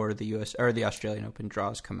before the Australian Open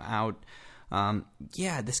draws come out.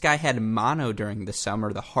 This guy had mono during the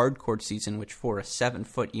summer, the hard court season, which for a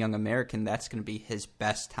 7-foot young American, that's going to be his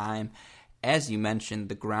best time. As you mentioned,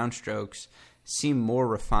 the ground strokes seem more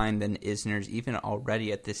refined than Isner's even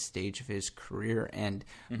already at this stage of his career. And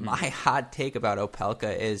my hot take about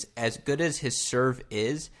Opelka is, as good as his serve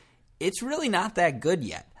is, it's really not that good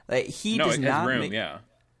yet. Like, does not has room, yeah.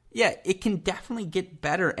 Yeah, it can definitely get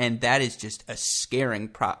better, and that is just a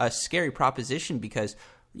scary proposition because,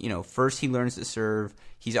 first he learns to serve.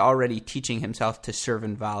 He's already teaching himself to serve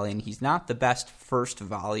and volley, and he's not the best first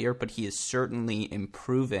volleyer, but he is certainly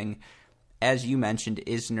improving. As you mentioned,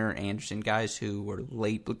 Isner, Anderson, guys who were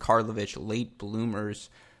Karlovic, late bloomers.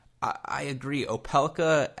 I agree.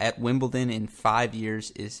 Opelka at Wimbledon in 5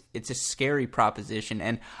 years it's a scary proposition.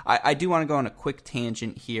 And I do want to go on a quick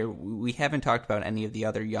tangent here. We haven't talked about any of the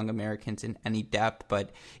other young Americans in any depth, but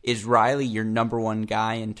is Riley your number one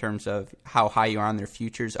guy in terms of how high you are on their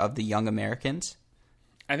futures of the young Americans?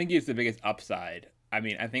 I think he's the biggest upside. I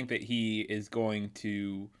mean, I think that he is going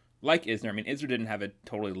to, like Isner, I mean, Isner didn't have a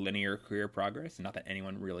totally linear career progress. Not that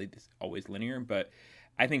anyone really is always linear, but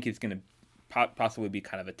I think he's going to possibly be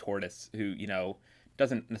kind of a tortoise who,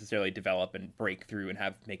 doesn't necessarily develop and break through and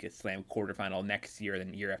make a slam quarterfinal next year,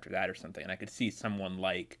 then the year after that or something. And I could see someone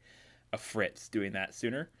like a Fritz doing that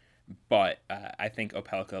sooner. But I think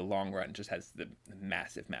Opelka, long run, just has the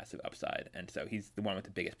massive, massive upside. And so he's the one with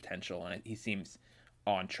the biggest potential. And he seems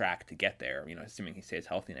on track to get there, assuming he stays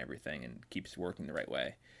healthy and everything and keeps working the right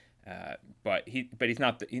way. But he's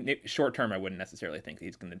not short term. I wouldn't necessarily think that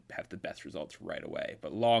he's going to have the best results right away.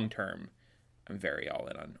 But long term, I'm very all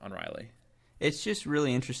in on Riley. It's just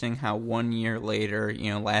really interesting how 1 year later,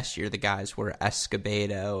 last year the guys were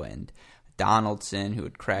Escobedo and Donaldson, who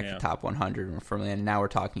had cracked the top 100 and firmly, and now we're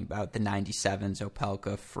talking about the 97s,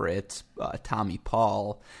 Opelka, Fritz, Tommy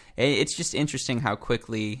Paul. It's just interesting how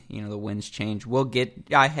quickly, the wins change.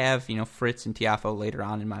 I have, Fritz and Tiafoe later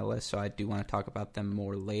on in my list, so I do want to talk about them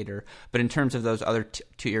more later. But in terms of those other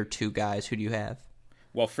tier 2 guys, who do you have?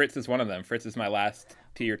 Well, Fritz is one of them. Fritz is my last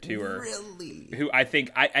tier 2er. Really? Who I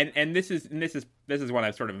think this is one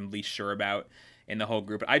I'm sort of least sure about in the whole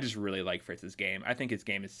group. But I just really like Fritz's game. I think his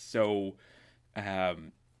game is so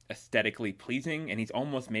aesthetically pleasing, and he's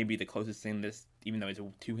almost maybe the closest thing even though he's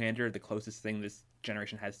a two-hander, the closest thing this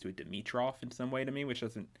generation has to a Dimitrov in some way to me, which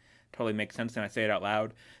doesn't totally make sense when I say it out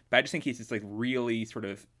loud. But I just think he's this like really sort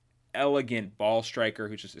of elegant ball striker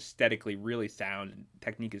who's just aesthetically really sound, and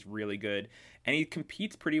technique is really good, and he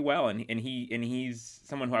competes pretty well. And he's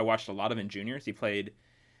someone who I watched a lot of in juniors. He played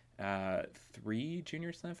 3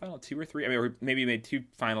 junior slam finals, 2 or 3. I mean, or maybe he made 2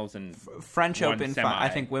 finals and French Open. I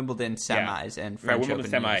think Wimbledon semis and French Wimbledon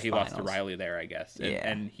Open semi. He finals. lost to Riley there, I guess.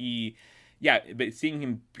 And he, but seeing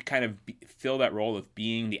him kind of fill that role of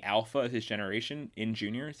being the alpha of his generation in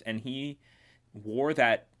juniors, and he wore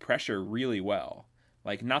that pressure really well.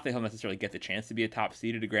 Like, not that he'll necessarily get the chance to be a top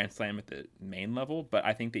seed at a Grand Slam at the main level, but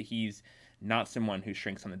I think that he's not someone who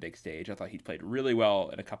shrinks on the big stage. I thought he played really well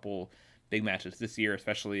in a couple big matches this year,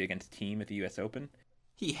 especially against Thiem at the U.S. Open.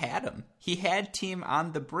 He had him. He had Thiem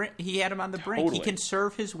on the brink. He had him on the brink. Totally. He can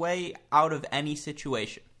serve his way out of any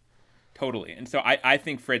situation. Totally. And so I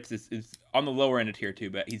think Fritz is on the lower end of tier 2,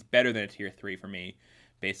 but he's better than a tier 3 for me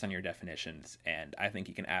based on your definitions. And I think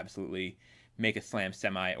he can absolutely make a slam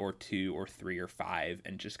semi or 2 or 3 or 5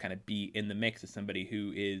 and just kind of be in the mix as somebody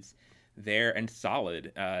who is there and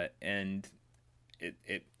solid. And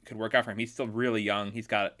it could work out for him. He's still really young. He's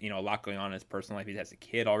got, a lot going on in his personal life. He has a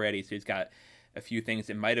kid already, so he's got a few things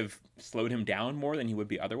that might have slowed him down more than he would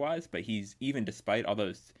be otherwise. But he's, even despite all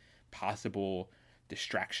those possible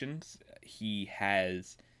distractions, he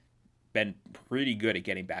has been pretty good at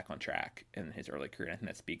getting back on track in his early career. And I think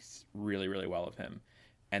that speaks really, really well of him.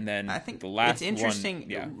 And then I think the last it's interesting. one,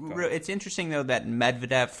 yeah, it's interesting though that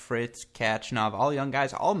Medvedev, Fritz, Khachanov, all young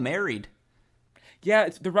guys, all married. Yeah,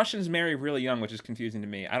 the Russians marry really young, which is confusing to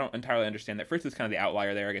me. I don't entirely understand that. Fritz is kind of the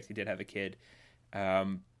outlier there. I guess he did have a kid,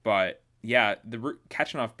 but yeah, the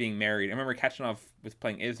Khachanov being married. I remember Khachanov was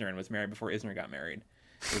playing Isner and was married before Isner got married,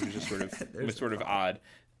 which was just sort of odd.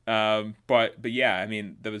 But yeah, I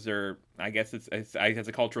mean, those are. I guess it's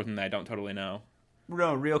a cultural thing that I don't totally know.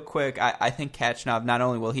 No, real quick, I think Khachanov, not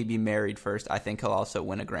only will he be married first, I think he'll also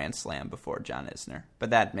win a Grand Slam before John Isner.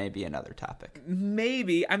 But that may be another topic.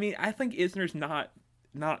 Maybe. I mean, I think Isner's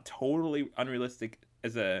not totally unrealistic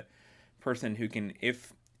as a person who can,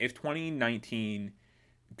 if 2019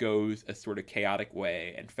 goes a sort of chaotic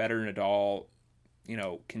way and Federer and Nadal,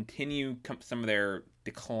 continue some of their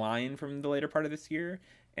decline from the later part of this year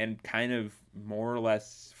and kind of more or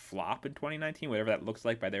less flop in 2019, whatever that looks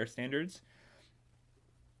like by their standards,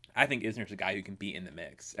 I think Isner's a guy who can be in the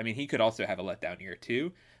mix. I mean, he could also have a letdown year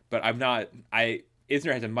too, but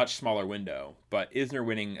Isner has a much smaller window, but Isner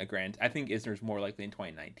winning I think Isner's more likely in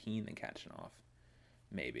 2019 than Khachanov,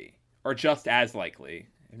 maybe. Or just as likely,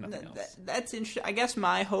 if nothing else. That's interesting. I guess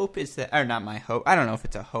my hope is that, or not my hope, I don't know if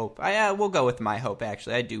it's a hope. We'll go with my hope,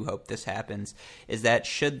 actually. I do hope this happens, is that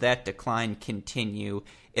should that decline continue,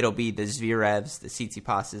 it'll be the Zverevs, the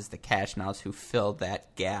Tsitsipas's, the Khachanovs who fill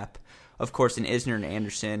that gap. Of course, in Isner and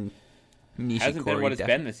Anderson, Nishikori hasn't been what it's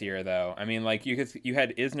been this year, though. I mean, like you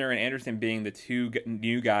had Isner and Anderson being the two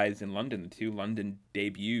new guys in London, the two London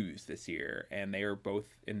debuts this year, and they are both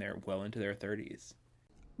well into their 30s.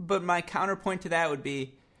 But my counterpoint to that would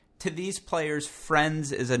be, to these players,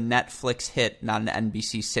 Friends is a Netflix hit, not an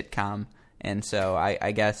NBC sitcom. And so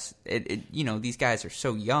I guess, these guys are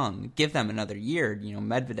so young. Give them another year.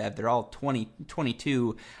 Medvedev, they're all 20,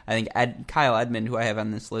 22. I think Kyle Edmund, who I have on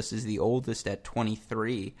this list, is the oldest at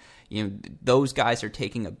 23. Those guys are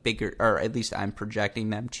taking a bigger, or at least I'm projecting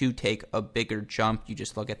them to take a bigger jump. You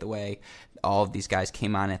just look at the way all of these guys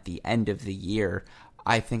came on at the end of the year.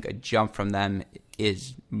 I think a jump from them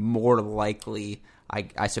is more likely,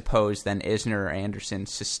 I suppose, than Isner or Anderson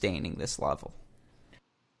sustaining this level.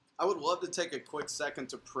 I would love to take a quick second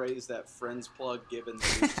to praise that Friends plug given the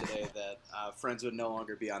news today that Friends would no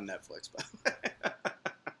longer be on Netflix.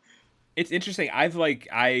 It's interesting.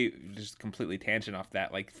 I just completely tangent off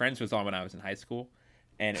that. Like, Friends was on when I was in high school,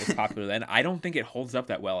 and it was popular then. I don't think it holds up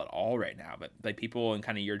that well at all right now. But like people in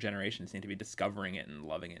kind of your generation seem to be discovering it and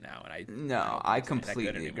loving it now. And I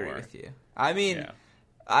completely agree with you. I mean. Yeah.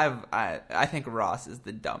 I think Ross is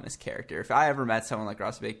the dumbest character. If I ever met someone like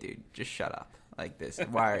Ross, I'd be like, dude, just shut up. Like this.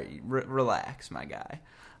 Why are you? Relax, my guy.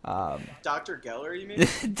 Dr. Geller, you mean?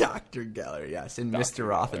 Dr. Geller, yes. And Mr.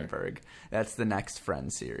 Rothenberg. That's the next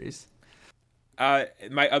Friends series. My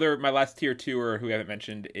last tier 2 who we haven't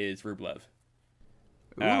mentioned is Rublev.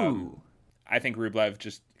 Ooh. I think Rublev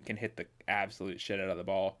just can hit the absolute shit out of the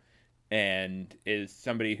ball and is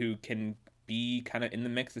somebody who can be kind of in the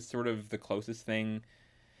mix as sort of the closest thing.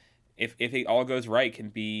 If it all goes right, can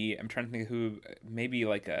be, I'm trying to think who, maybe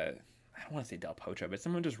like I don't want to say Del Potro, but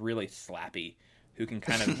someone just really slappy who can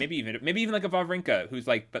kind of maybe even like a Wawrinka who's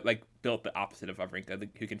built the opposite of Wawrinka,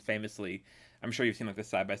 who can famously, I'm sure you've seen like the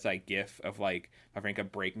side-by-side gif of like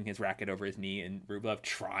Wawrinka breaking his racket over his knee and Rublev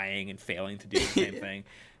trying and failing to do the same thing.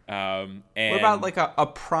 And what about like a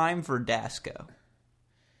prime Verdasco?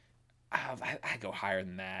 I go higher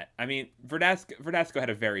than that. I mean, Verdasco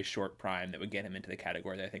had a very short prime that would get him into the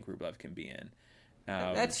category that I think Rublev can be in.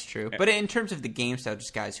 That's true. But in terms of the game style,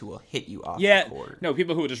 just guys who will hit you off the court. No,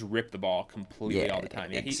 people who will just rip the ball completely all the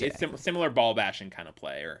time. Yeah, exactly. It's similar ball bashing kind of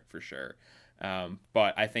player for sure.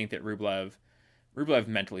 But I think that Rublev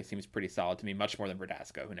mentally seems pretty solid to me, much more than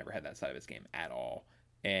Verdasco, who never had that side of his game at all.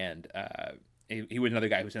 And he was another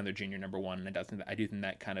guy who's another junior number one, and I do think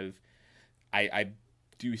that kind of I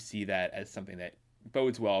do see that as something that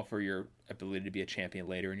bodes well for your ability to be a champion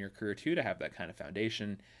later in your career too, to have that kind of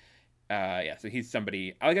foundation. So he's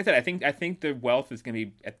somebody, like I said, I think the wealth is going to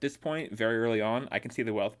be, at this point, very early on, I can see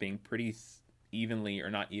the wealth being pretty evenly,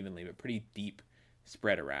 or not evenly, but pretty deep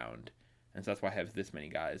spread around. And so that's why I have this many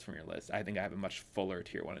guys from your list. I think I have a much fuller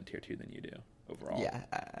tier 1 and tier 2 than you do overall.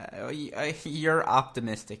 Yeah, you're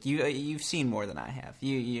optimistic. You've seen more than I have.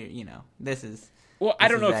 You know, this is. Well, I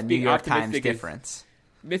don't know if New York Times optimistic difference.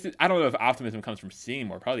 I don't know if optimism comes from seeing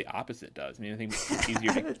more. Probably the opposite does. I mean, I think it's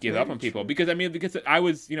easier to give up on people because I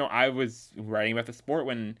was writing about the sport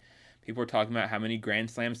when people were talking about how many Grand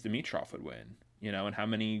Slams Dimitrov would win, and how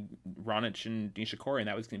many Raonic and Nishikori, and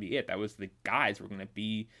that was going to be it. That was the guys who were going to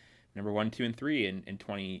be number 1, 2, and 3 in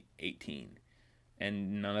 2018,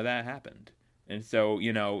 and none of that happened. And so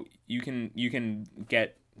you can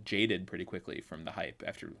get jaded pretty quickly from the hype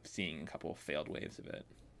after seeing a couple of failed waves of it.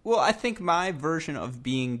 Well, I think my version of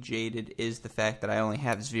being jaded is the fact that I only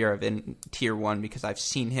have Zverev in tier 1 because I've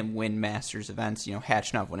seen him win Masters events.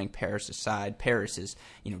 Khachanov winning Paris aside. Paris is,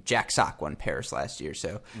 Jack Sock won Paris last year,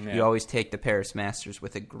 so you always take the Paris Masters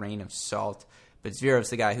with a grain of salt. But Zverev's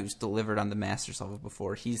the guy who's delivered on the Masters level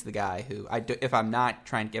before. He's the guy who, if I'm not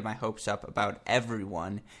trying to get my hopes up about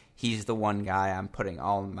everyone, he's the one guy I'm putting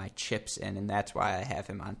all of my chips in, and that's why I have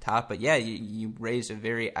him on top. But yeah, you raise a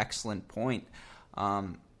very excellent point.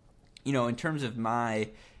 In terms of my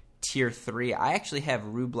tier 3, I actually have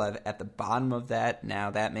Rublev at the bottom of that. Now,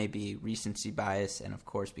 that may be recency bias, and of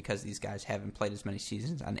course, because these guys haven't played as many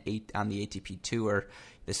seasons on the ATP Tour,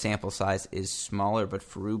 the sample size is smaller. But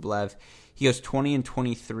for Rublev, he goes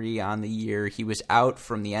 20-23 on the year. He was out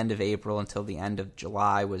from the end of April until the end of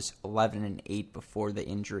July, was 11-8 before the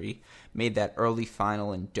injury, made that early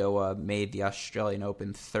final in Doha, made the Australian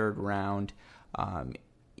Open third round.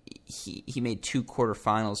 He made 2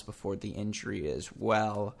 quarterfinals before the injury as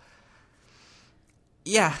well.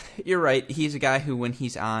 Yeah, you're right. He's a guy who, when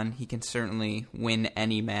he's on, he can certainly win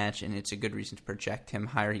any match, and it's a good reason to project him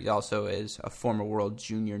higher. He also is a former world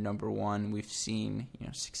junior number 1. We've seen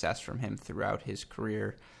success from him throughout his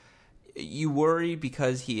career. You worry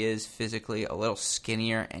because he is physically a little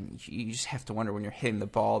skinnier, and you just have to wonder when you're hitting the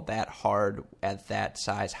ball that hard at that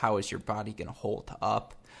size, how is your body going to hold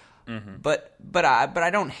up? Mm-hmm. But I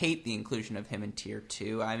don't hate the inclusion of him in tier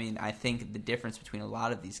 2. I mean, I think the difference between a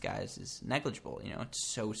lot of these guys is negligible. It's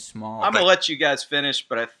so small. I'm going to let you guys finish,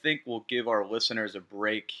 but I think we'll give our listeners a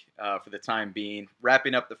break for the time being.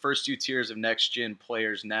 Wrapping up the first 2 tiers of next-gen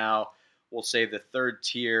players now. We'll save the third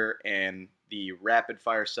tier and the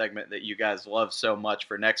rapid-fire segment that you guys love so much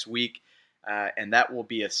for next week. And that will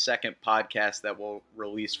be a second podcast that we'll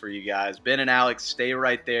release for you guys. Ben and Alex, stay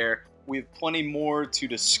right there. We have plenty more to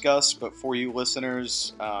discuss, but for you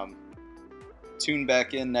listeners, tune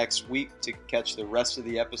back in next week to catch the rest of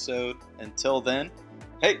the episode. Until then,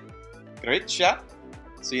 hey, great shot.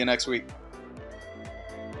 See you next week.